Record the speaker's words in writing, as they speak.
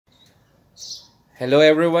Hello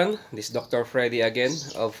everyone, this is Dr. Freddy again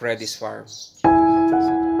of Freddy's Farm.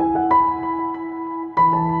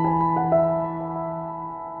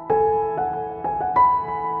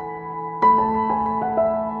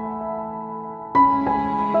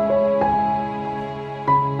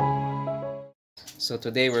 So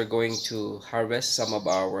today we're going to harvest some of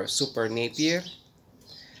our Super Napier.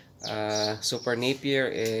 Super Napier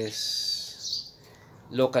is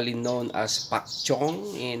locally known as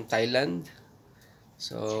Pakchong in Thailand.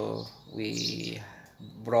 So we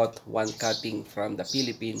brought one cutting from the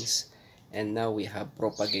Philippines and now we have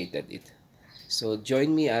propagated it. So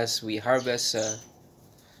join me as we harvest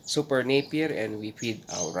Super Napier and we feed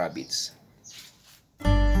our rabbits.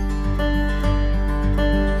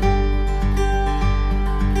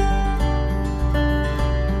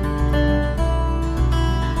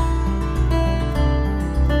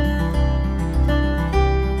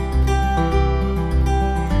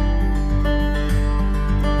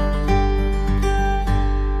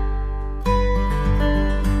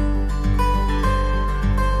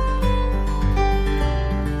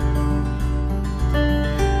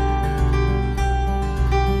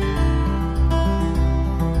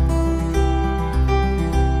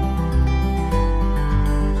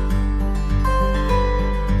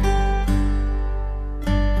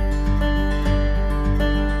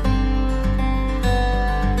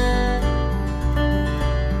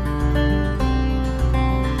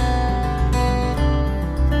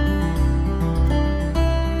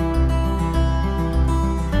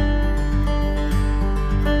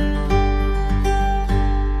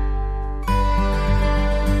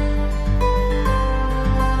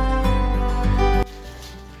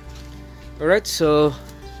 Alright, so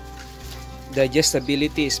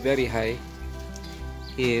digestibility is very high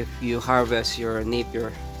if you harvest your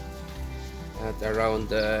Napier at around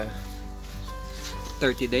 30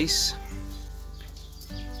 days.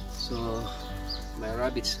 So my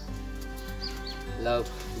rabbits love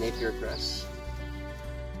Napier grass.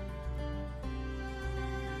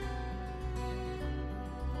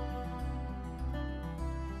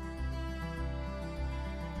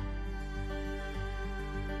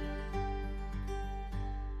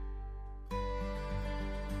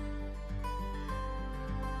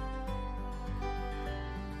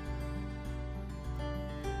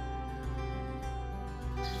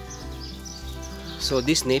 So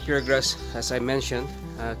this Napier grass, as I mentioned,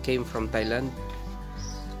 came from Thailand.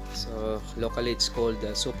 So locally it's called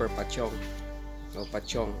Super Pakchong or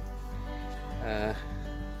Pakchong.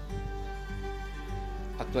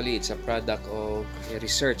 Actually, it's a product of a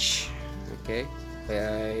research, okay,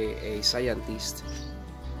 by a scientist,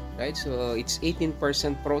 right? So it's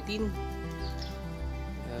 18% protein,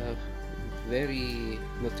 very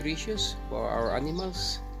nutritious for our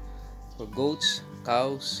animals, for goats,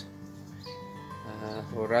 cows,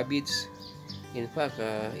 or rabbits. In fact,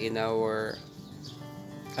 in our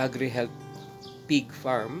agri-health pig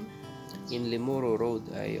farm in Limuru Road,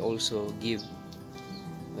 I also give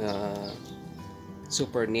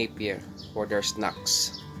Super Napier for their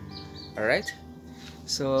snacks. Alright,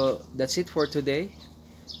 so that's it for today.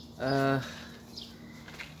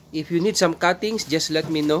 If you need some cuttings, just let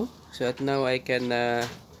me know so that now I can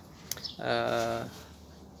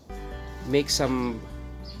make some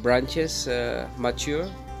branches mature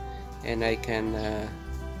and I can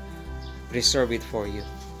preserve it for you.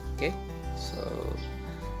 Okay, so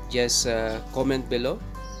just comment below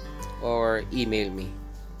or email me.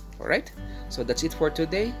 Alright, so that's it for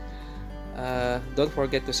today. Don't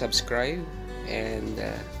forget to subscribe and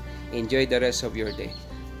enjoy the rest of your day.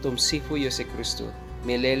 Tumsifu Yose Kristo,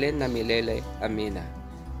 milele na milele, amina.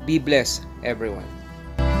 Be blessed, everyone.